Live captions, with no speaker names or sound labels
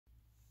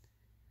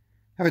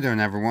How we doing,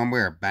 everyone?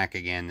 We're back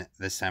again.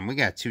 This time we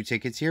got two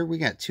tickets here. We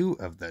got two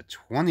of the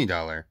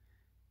 $20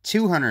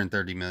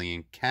 $230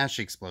 million cash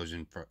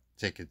explosion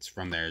tickets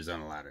from the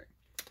Arizona Lottery.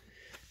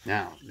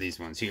 Now, these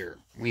ones here,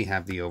 we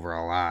have the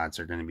overall odds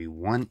are going to be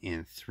 1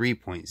 in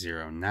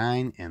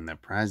 3.09, and the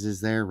prizes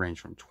there range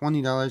from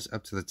 $20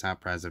 up to the top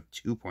prize of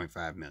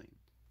 $2.5 million.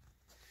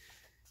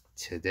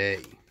 Today,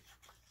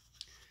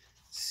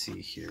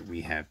 see here,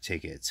 we have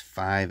tickets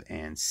 5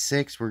 and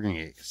 6. We're going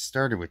to get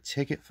started with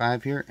ticket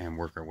 5 here and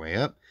work our way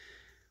up.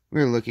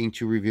 We're looking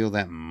to reveal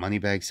that money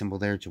bag symbol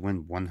there to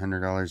win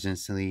 $100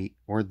 instantly,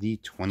 or the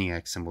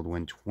 20x symbol to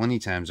win 20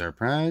 times our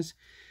prize.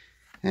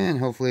 And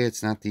hopefully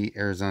it's not the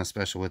Arizona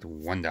special with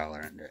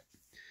 $1 under it.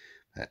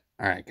 But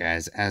alright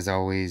guys, as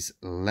always,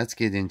 let's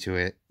get into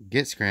it,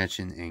 get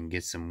scratching, and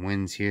get some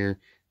wins here.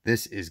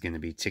 This is going to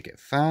be ticket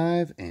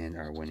 5, and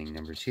our winning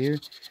numbers here,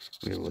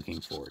 we're looking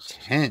for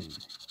 10,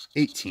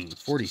 18,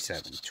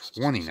 47,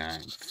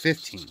 29,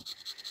 15,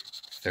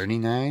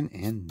 39,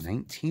 and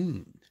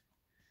 19.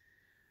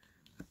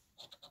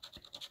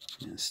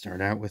 Going to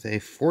start out with a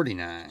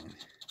 49,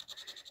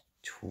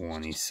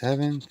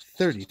 27,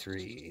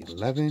 33,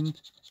 11,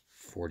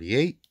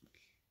 48,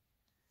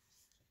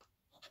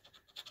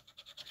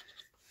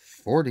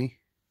 40,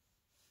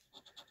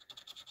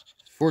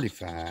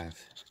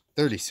 45,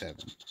 37,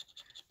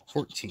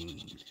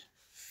 14,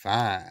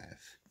 5,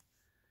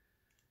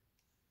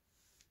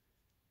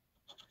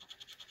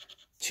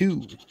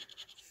 2,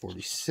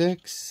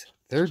 46,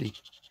 30,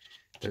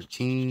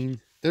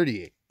 13,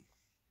 38,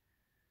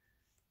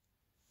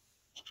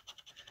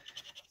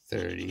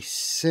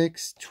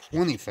 36,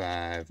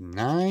 25,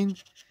 9,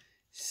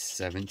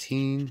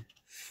 17,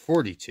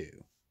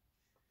 42.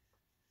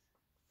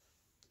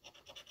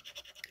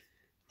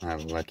 My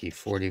lucky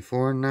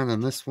 44, not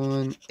on this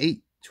one.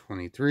 8,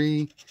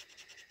 23,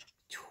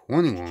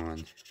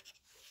 21,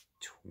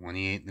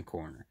 28 in the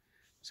corner.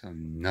 So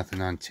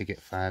nothing on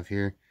ticket 5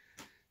 here.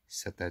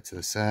 Set that to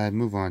the side.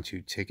 Move on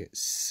to ticket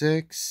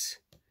 6.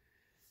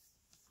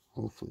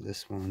 Hopefully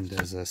this one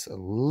does us a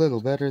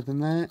little better than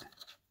that.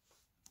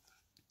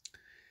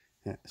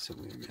 Yeah, so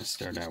we're going to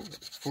start out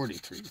with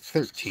 43,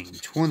 13,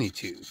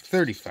 22,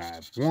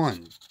 35,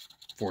 1,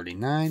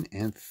 49,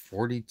 and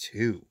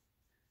 42.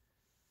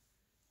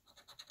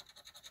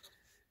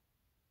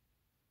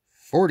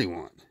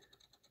 41.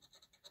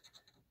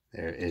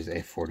 There is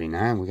a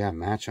 49. We got a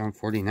match on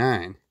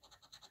 49.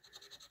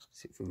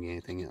 See if we can get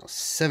anything else.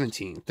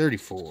 17,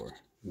 34,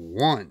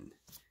 1.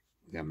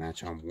 We got a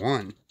match on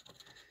 1.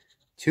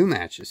 2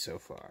 matches so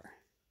far.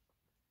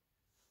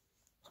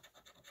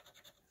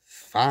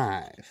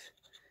 5,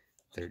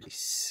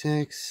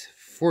 36,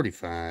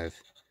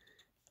 45,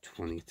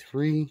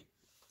 23,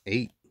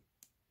 8,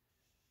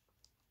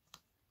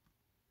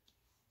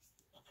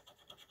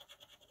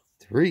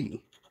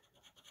 3.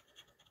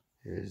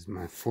 There's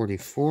my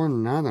 44,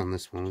 not on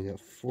this one. We got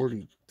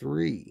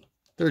 43,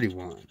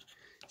 31,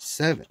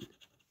 7,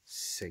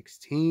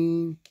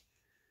 16,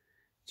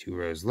 2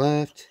 rows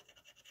left,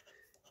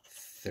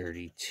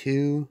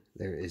 32.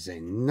 There is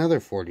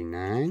another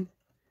 49,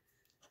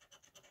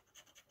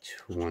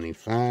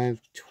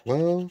 25,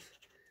 12,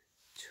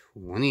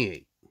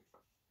 28.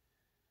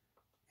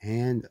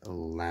 And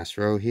last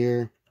row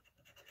here,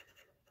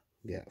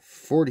 we got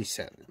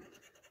 47,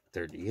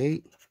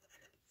 38,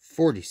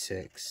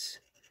 46,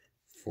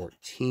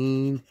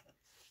 14,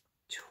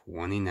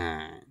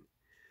 29.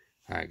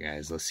 Alright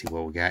guys, let's see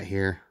what we got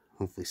here.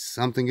 Hopefully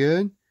something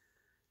good.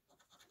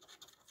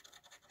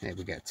 Hey,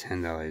 we got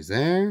 $10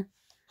 there.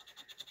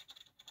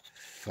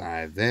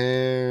 5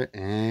 there.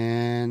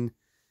 And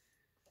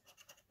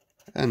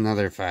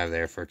another 5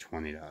 there for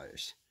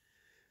 $20.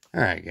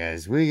 Alright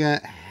guys, we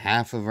got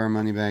half of our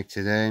money back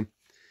today.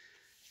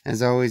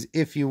 As always,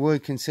 if you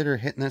would, consider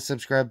hitting that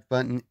subscribe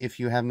button if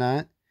you have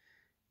not.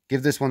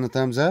 Give this one a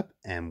thumbs up,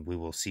 and we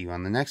will see you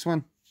on the next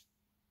one.